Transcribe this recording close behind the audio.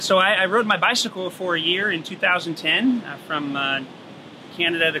So I rode my bicycle for a year in 2010 from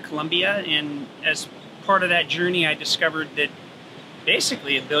Canada to Colombia, and as part of that journey I discovered that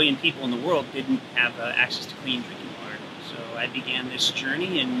basically 1 billion people in the world didn't have access to clean drinking water. So I began this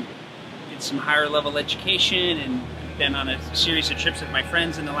journey and did some higher level education and been on a series of trips with my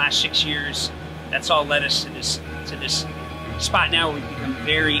friends in the last 6 years. That's all led us to this spot now where we've become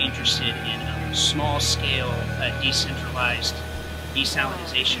very interested in small scale decentralized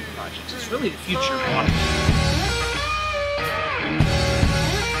desalinization projects. It's really the future of water.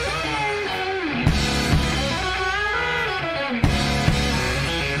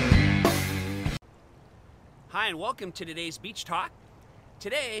 Hi, and welcome to today's Beach Talk.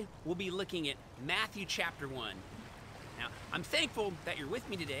 Today, we'll be looking at Matthew chapter 1. Now, I'm thankful that you're with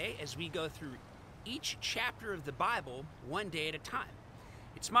me today as we go through each chapter of the Bible one day at a time.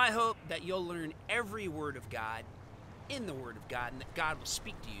 It's my hope that you'll learn every word of God in the Word of God, and that God will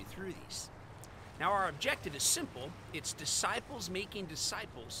speak to you through these. Now, our objective is simple. It's disciples making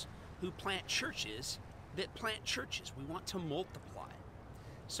disciples who plant churches that plant churches. We want to multiply.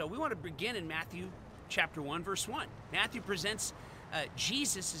 So we want to begin in Matthew chapter 1, verse 1. Matthew presents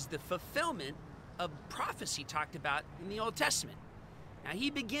Jesus as the fulfillment of prophecy talked about in the Old Testament. Now, he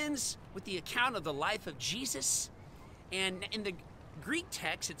begins with the account of the life of Jesus, and in the Greek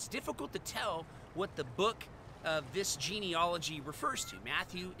text, it's difficult to tell what the book of this genealogy refers to.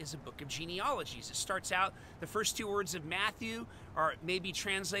 Matthew is a book of genealogies. It starts out, the first two words of Matthew are maybe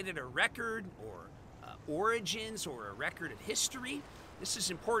translated a record or origins or a record of history. This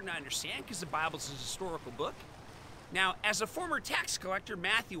is important to understand because the Bible is a historical book. Now, as a former tax collector,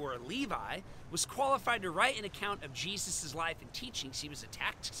 Matthew, or Levi, was qualified to write an account of Jesus' life and teachings. He was a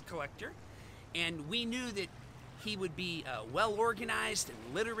tax collector, and we knew that he would be well organized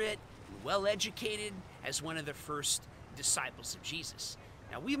and literate, well educated as one of the first disciples of Jesus.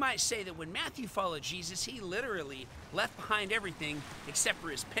 Now, we might say that when Matthew followed Jesus, he literally left behind everything except for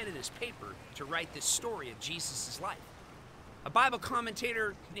his pen and his paper to write this story of Jesus' life. A Bible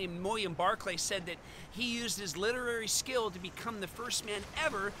commentator named William Barclay said that he used his literary skill to become the first man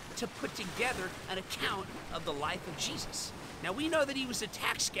ever to put together an account of the life of Jesus. Now, we know that he was a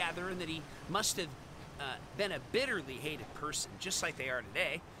tax gatherer and that he must have been a bitterly hated person, just like they are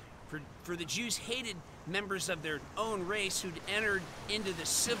today. For the Jews hated members of their own race who'd entered into the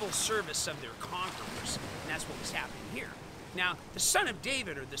civil service of their conquerors. And that's what was happening here. Now, the son of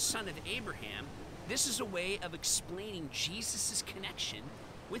David, or the son of Abraham, this is a way of explaining Jesus' connection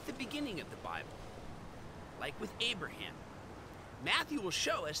with the beginning of the Bible, like with Abraham. Matthew will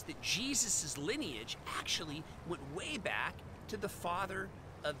show us that Jesus' lineage actually went way back to the father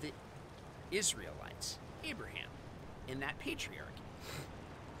of the Israelites, Abraham, in that patriarchy.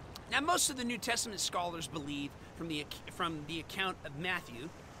 Now, most of the New Testament scholars believe from the account of Matthew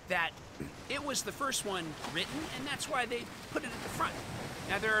that it was the first one written, and that's why they put it at the front.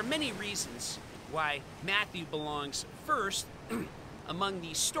 Now, there are many reasons why Matthew belongs first among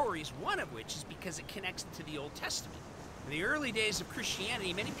these stories, one of which is because it connects to the Old Testament. In the early days of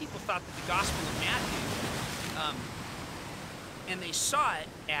Christianity, many people thought that the Gospel of Matthew, and they saw it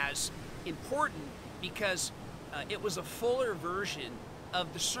as important because it was a fuller version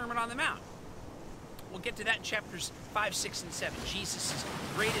of the Sermon on the Mount. We'll get to that in chapters 5, 6, and 7, Jesus'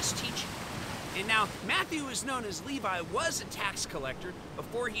 greatest teaching. And now, Matthew is known as Levi, was a tax collector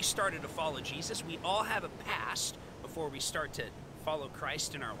before he started to follow Jesus. We all have a past before we start to follow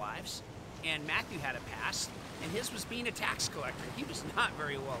Christ in our lives. And Matthew had a past, and his was being a tax collector. He was not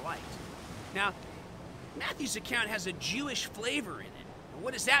very well liked. Now, Matthew's account has a Jewish flavor in it. And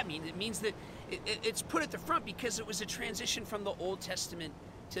what does that mean? It means that it's put at the front because it was a transition from the Old Testament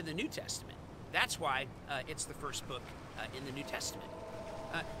to the New Testament. That's why it's the first book in the New Testament.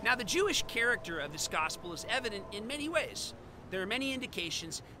 Now, the Jewish character of this gospel is evident in many ways. There are many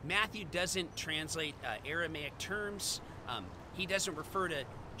indications. Matthew doesn't translate Aramaic terms. He doesn't refer to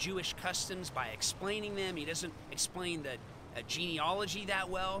Jewish customs by explaining them. He doesn't explain the genealogy that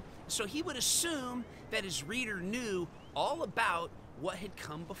well. So he would assume that his reader knew all about what had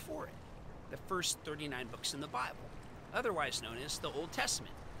come before it, the first 39 books in the Bible, otherwise known as the Old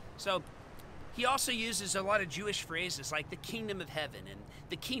Testament. So he also uses a lot of Jewish phrases like the kingdom of heaven and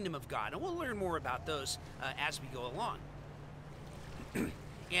the kingdom of God, and we'll learn more about those as we go along.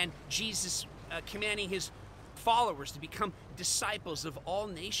 And Jesus commanding his followers to become disciples of all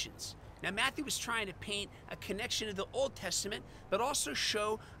nations. Now, Matthew was trying to paint a connection to the Old Testament, but also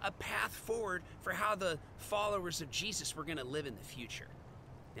show a path forward for how the followers of Jesus were going to live in the future.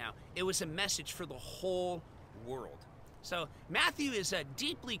 Now, it was a message for the whole world. So Matthew is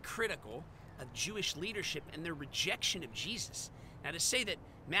deeply critical of Jewish leadership and their rejection of Jesus. Now, to say that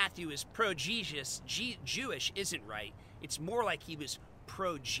Matthew is pro-Jesus, Jewish isn't right. It's more like he was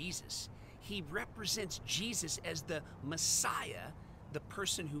pro-Jesus. He represents Jesus as the Messiah, the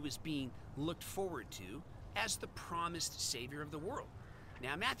person who is being looked forward to as the promised Savior of the world.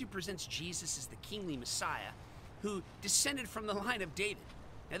 Now, Matthew presents Jesus as the kingly Messiah who descended from the line of David.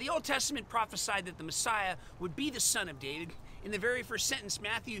 Now, the Old Testament prophesied that the Messiah would be the son of David. In the very first sentence,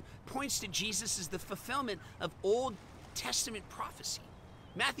 Matthew points to Jesus as the fulfillment of Old Testament prophecy.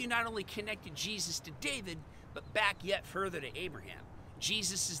 Matthew not only connected Jesus to David, but back yet further to Abraham.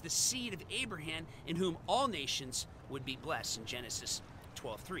 Jesus is the seed of Abraham in whom all nations would be blessed in Genesis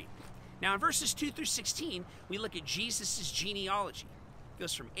 12:3. Now in verses 2 through 16, we look at Jesus' genealogy. It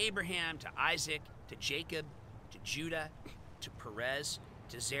goes from Abraham to Isaac to Jacob to Judah to Perez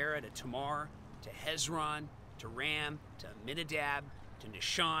to Zerah to Tamar to Hezron to Ram to Amminadab to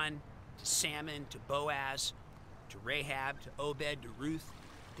Nahshon to Salmon to Boaz to Rahab to Obed to Ruth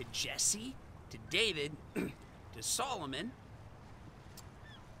to Jesse to David to Solomon.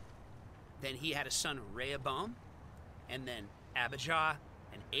 Then he had a son, Rehoboam, and then Abijah,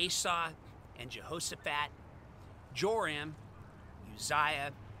 and Asa, and Jehoshaphat, Joram,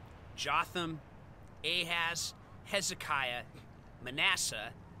 Uzziah, Jotham, Ahaz, Hezekiah,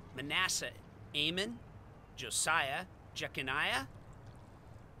 Manasseh, Amon, Josiah, Jeconiah,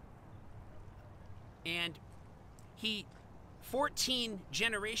 and 14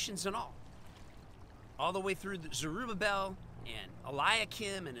 generations in all the way through Zerubbabel, and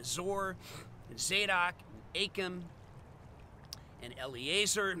Eliakim, and Azor, and Zadok, and Achim, and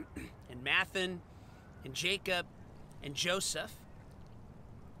Eleazar, and Mathan, and Jacob, and Joseph,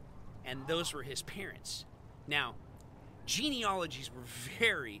 and those were his parents. Now, genealogies were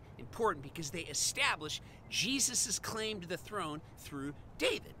very important because they establish Jesus' claim to the throne through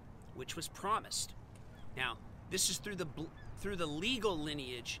David, which was promised. Now, this is through the legal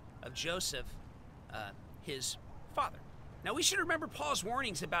lineage of Joseph, his father. Now, we should remember Paul's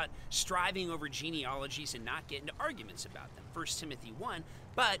warnings about striving over genealogies and not get into arguments about them. 1 Timothy 1,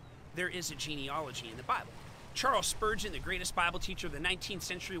 but there is a genealogy in the Bible. Charles Spurgeon, the greatest Bible teacher of the 19th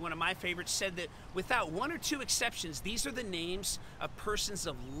century, one of my favorites, said that without one or two exceptions, these are the names of persons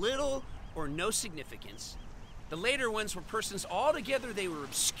of little or no significance. The later ones were persons altogether they were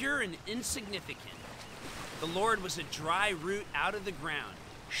obscure and insignificant. The Lord was a dry root out of the ground,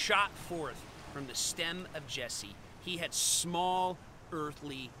 shot forth from the stem of Jesse. He had small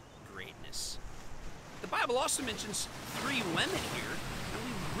earthly greatness. The Bible also mentions 3 women here, and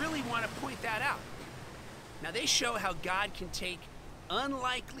we really want to point that out. Now, they show how God can take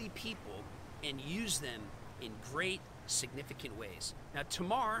unlikely people and use them in great, significant ways. Now,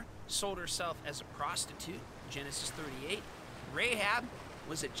 Tamar sold herself as a prostitute, Genesis 38. Rahab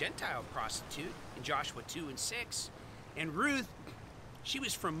was a Gentile prostitute in Joshua 2 and 6. And Ruth, she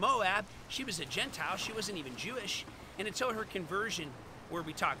was from Moab. She was a Gentile. She wasn't even Jewish. And until her conversion, where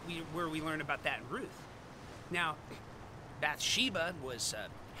we learn about that in Ruth. Now, Bathsheba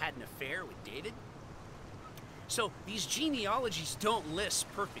had an affair with David. So these genealogies don't list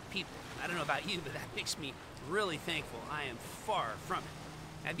perfect people. I don't know about you, but that makes me really thankful. I am far from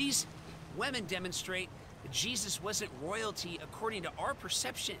it. Now, these women demonstrate that Jesus wasn't royalty according to our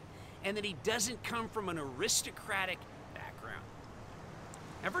perception, and that he doesn't come from an aristocratic background.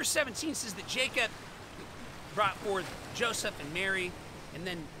 Now, verse 17 says that Jacob brought forth Joseph and Mary, and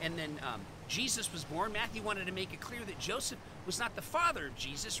then Jesus was born. Matthew wanted to make it clear that Joseph was not the father of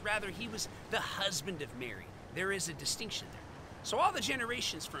Jesus, rather he was the husband of Mary. There is a distinction there. So all the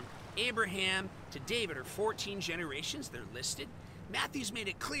generations from Abraham to David are 14 generations. They're listed. Matthew's made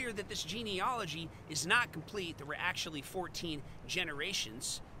it clear that this genealogy is not complete. There were actually 14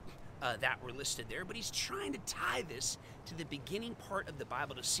 generations that were listed there, but he's trying to tie this to the beginning part of the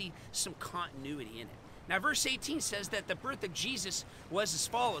Bible to see some continuity in it. Now, verse 18 says that the birth of Jesus was as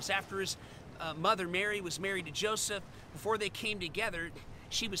follows. After his mother Mary was married to Joseph, before they came together,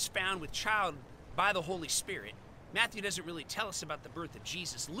 she was found with child by the Holy Spirit. Matthew doesn't really tell us about the birth of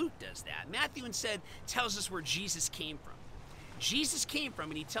Jesus. Luke does that. Matthew instead tells us where Jesus came from. Jesus came from,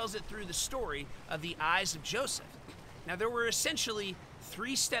 and he tells it through the story of the eyes of Joseph. Now, there were essentially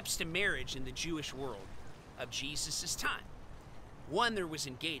 3 steps to marriage in the Jewish world of Jesus' time. One, there was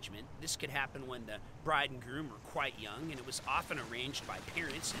engagement. This could happen when the bride and groom were quite young, and it was often arranged by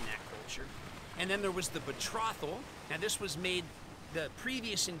parents in that culture. And then there was the betrothal. Now, this was made the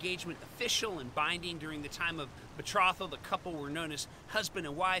previous engagement official and binding. During the time of betrothal, the couple were known as husband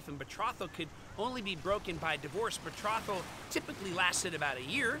and wife, and betrothal could only be broken by divorce. Betrothal typically lasted about a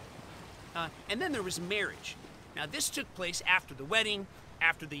year. And then there was marriage. Now, this took place after the wedding,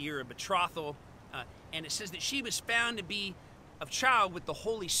 after the year of betrothal, and it says that she was found to be of child with the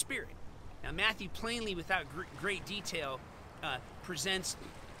Holy Spirit. Now, Matthew plainly, without great detail, presents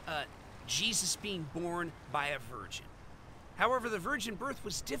Jesus being born by a virgin. However, the virgin birth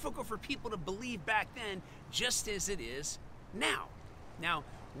was difficult for people to believe back then, just as it is now. Now,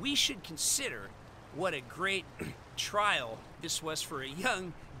 we should consider what a great trial this was for a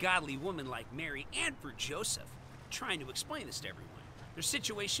young, godly woman like Mary and for Joseph, trying to explain this to everyone. Their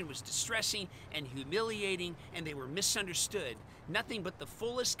situation was distressing and humiliating, and they were misunderstood. Nothing but the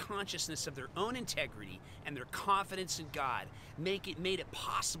fullest consciousness of their own integrity and their confidence in God made it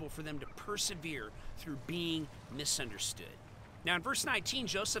possible for them to persevere through being misunderstood. Now, in verse 19,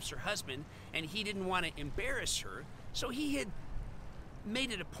 Joseph's her husband, and he didn't want to embarrass her, so he had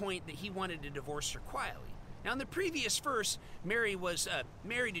made it a point that he wanted to divorce her quietly. Now, in the previous verse, Mary was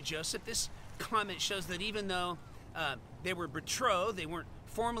married to Joseph. This comment shows that even though they were betrothed, they weren't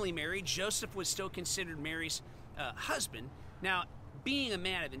formally married, Joseph was still considered Mary's husband. Now, being a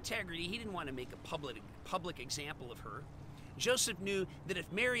man of integrity, he didn't want to make a public example of her. Joseph knew that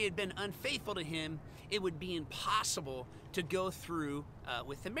if Mary had been unfaithful to him, it would be impossible to go through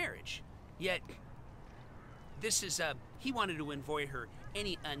with the marriage. Yet, he wanted to avoid her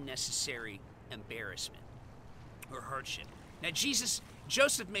any unnecessary embarrassment or hardship. Now,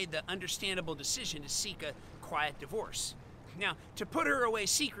 Joseph made the understandable decision to seek a quiet divorce. Now, to put her away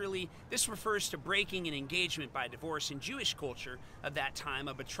secretly, this refers to breaking an engagement by divorce. In Jewish culture of that time,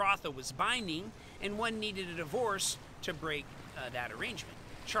 a betrothal was binding, and one needed a divorce to break that arrangement.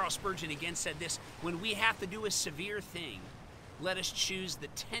 Charles Spurgeon again said this: "When we have to do a severe thing, let us choose the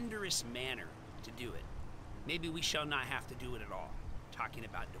tenderest manner to do it. Maybe we shall not have to do it at all." Talking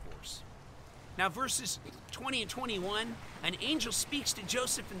about divorce. Now, verses 20 and 21, an angel speaks to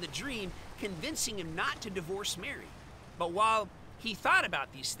Joseph in the dream, convincing him not to divorce Mary. But while he thought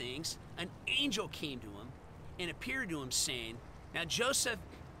about these things, an angel came to him and appeared to him, saying, "Now, Joseph,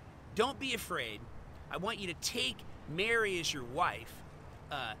 don't be afraid. I want you to take Mary as your wife,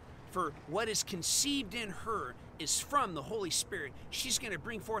 for what is conceived in her is from the Holy Spirit. She's going to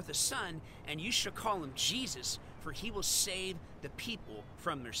bring forth a son, and you shall call him Jesus, for he will save the people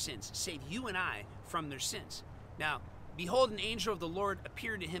from their sins." Save you and I from their sins. Now, behold, an angel of the Lord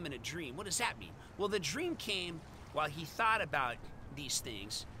appeared to him in a dream. What does that mean? Well, the dream came while he thought about these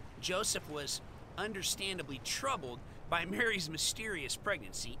things. Joseph was understandably troubled by Mary's mysterious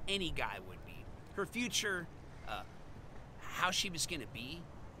pregnancy. Any guy would be. Her future, how she was going to be,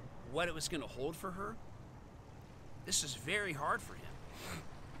 what it was going to hold for her. This is very hard for him.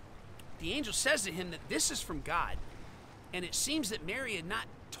 The angel says to him that this is from God, and it seems that Mary had not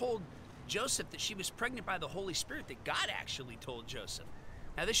told Joseph that she was pregnant by the Holy Spirit, that God actually told Joseph.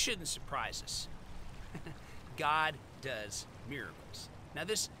 Now, this shouldn't surprise us. God does miracles. Now,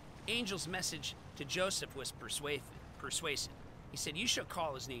 this angel's message to Joseph was persuasive. He said, "You shall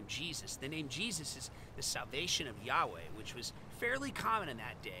call his name Jesus." The name Jesus is the salvation of Yahweh, which was fairly common in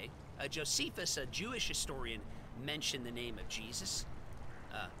that day. Josephus, a Jewish historian, mentioned the name of Jesus,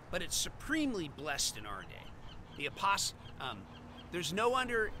 but it's supremely blessed in our day. There's no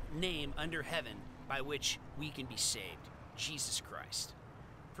other name under heaven by which we can be saved: Jesus Christ.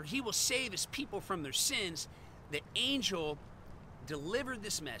 For he will save his people from their sins. The angel delivered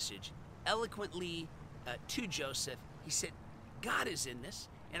this message eloquently to Joseph. He said, "God is in this,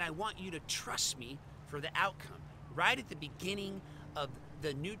 and I want you to trust me for the outcome." Right at the beginning of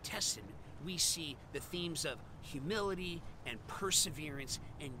the New Testament, we see the themes of humility and perseverance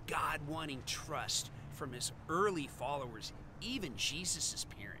and God wanting trust from his early followers, even Jesus'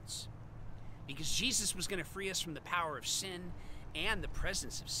 parents. Because Jesus was going to free us from the power of sin and the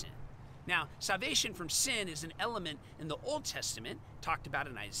presence of sin. Now, salvation from sin is an element in the Old Testament, talked about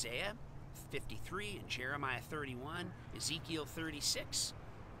in Isaiah 53 and Jeremiah 31, Ezekiel 36.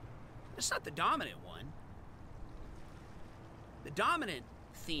 It's not the dominant one. The dominant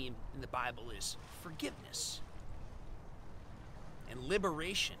theme in the Bible is forgiveness and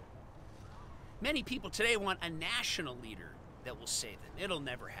liberation. Many people today want a national leader that will save them. It'll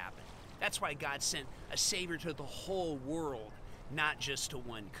never happen. That's why God sent a Savior to the whole world, not just to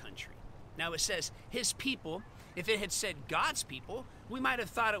one country. Now, it says his people. If it had said God's people, we might have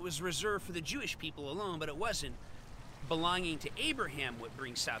thought it was reserved for the Jewish people alone, but it wasn't. Belonging to Abraham would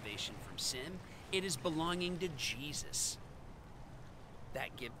bring salvation from sin. It is belonging to Jesus that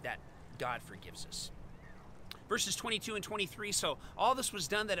God forgives us. Verses 22 and 23, "So all this was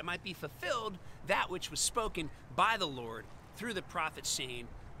done that it might be fulfilled, that which was spoken by the Lord through the prophet, saying,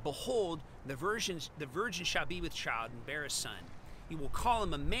 Behold, the virgin shall be with child and bear a son. You will call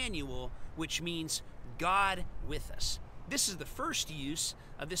him Emmanuel, which means God with us." this is the first use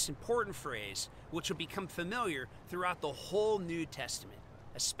of this important phrase, which will become familiar throughout the whole New Testament,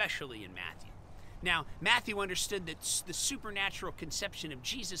 especially in Matthew. Now, Matthew understood that the supernatural conception of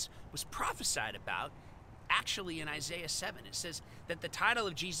Jesus was prophesied about actually in Isaiah 7. It says that the title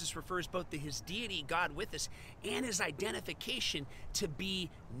of Jesus refers both to his deity, God with us, and his identification to be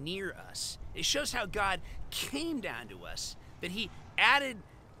near us. It shows how God came down to us, that he added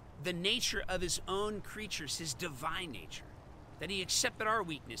the nature of his own creatures, his divine nature, that he accepted our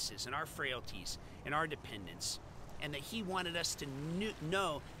weaknesses and our frailties and our dependence, and that he wanted us to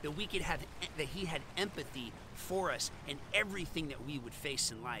know that that he had empathy for us and everything that we would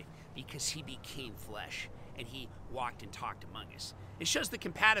face in life, because he became flesh and he walked and talked among us. It shows the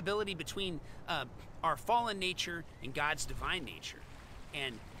compatibility between our fallen nature and God's divine nature,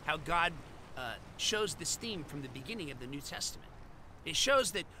 and how God shows this theme from the beginning of the New Testament. It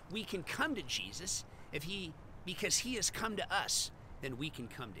shows that we can come to Jesus because he has come to us, then we can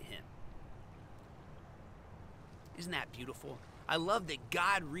come to him. Isn't that beautiful? I love that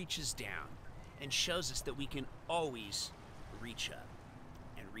God reaches down and shows us that we can always reach up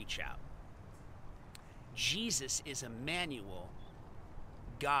and reach out. Jesus is Emmanuel,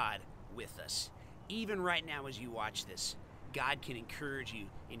 God with us. Even right now as you watch this, God can encourage you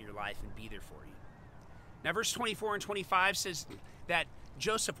in your life and be there for you. Now, verse 24 and 25 says that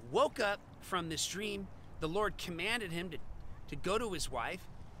Joseph woke up from this dream. The Lord commanded him to go to his wife,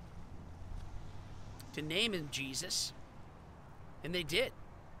 to name him Jesus, and they did.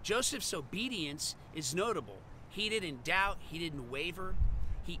 Joseph's obedience is notable. He didn't doubt, he didn't waver.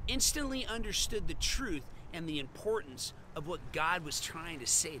 He instantly understood the truth and the importance of what God was trying to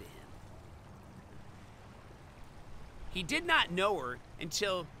say to him. He did not know her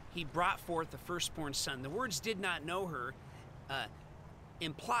until he brought forth the firstborn son. The words "did not know her"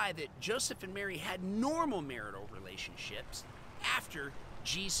 imply that Joseph and Mary had normal marital relationships after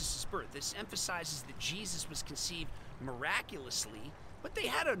Jesus' birth. This emphasizes that Jesus was conceived miraculously, but they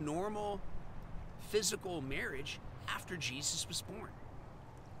had a normal physical marriage after Jesus was born.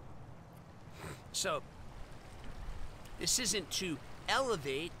 So, this isn't to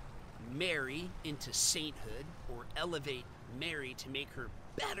elevate Mary into sainthood or elevate Mary to make her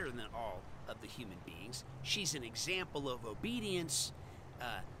better than all of the human beings. She's an example of obedience,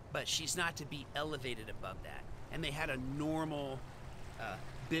 but she's not to be elevated above that. And they had a normal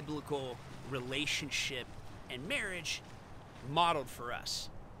biblical relationship and marriage modeled for us.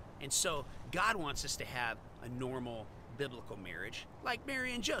 And so God wants us to have a normal biblical marriage like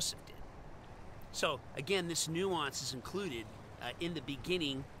Mary and Joseph did. So again, this nuance is included in the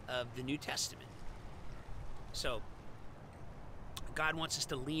beginning of the New Testament. So God wants us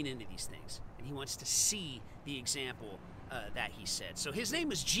to lean into these things, and he wants to see the example that he said. So his name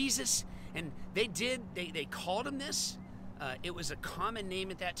was Jesus, and they called him this. It was a common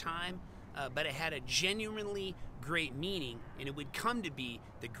name at that time, but it had a genuinely great meaning, and it would come to be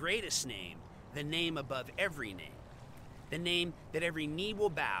the greatest name, the name above every name, the name that every knee will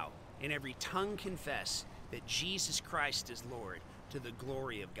bow and every tongue confess that Jesus Christ is Lord, to the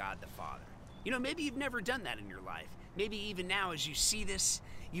glory of God the Father. You know, maybe you've never done that in your life. Maybe even now as you see this,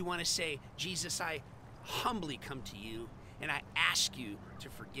 you want to say, Jesus, I humbly come to you and I ask you to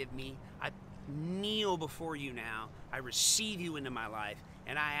forgive me. I kneel before you now. I receive you into my life,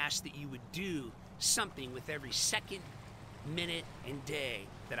 and I ask that you would do something with every second, minute, and day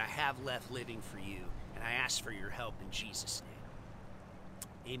that I have left living for you. And I ask for your help in Jesus' name.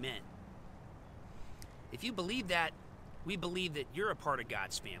 Amen. If you believe that, we believe that you're a part of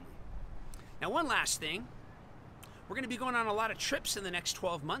God's family. Now, one last thing. We're going to be going on a lot of trips in the next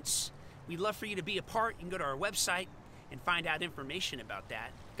 12 months. We'd love for you to be a part. You can go to our website and find out information about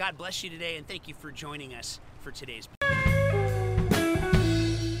that. God bless you today, and thank you for joining us for today's.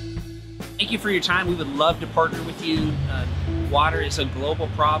 Thank you for your time. We would love to partner with you. Water is a global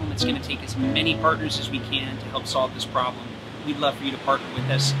problem. It's going to take as many partners as we can to help solve this problem. We'd love for you to partner with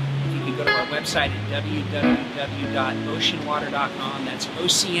us. If you can go to our website at www.oceanwater.com. That's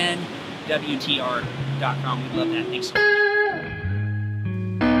OCNWTR.com. We'd love that. Thanks so much.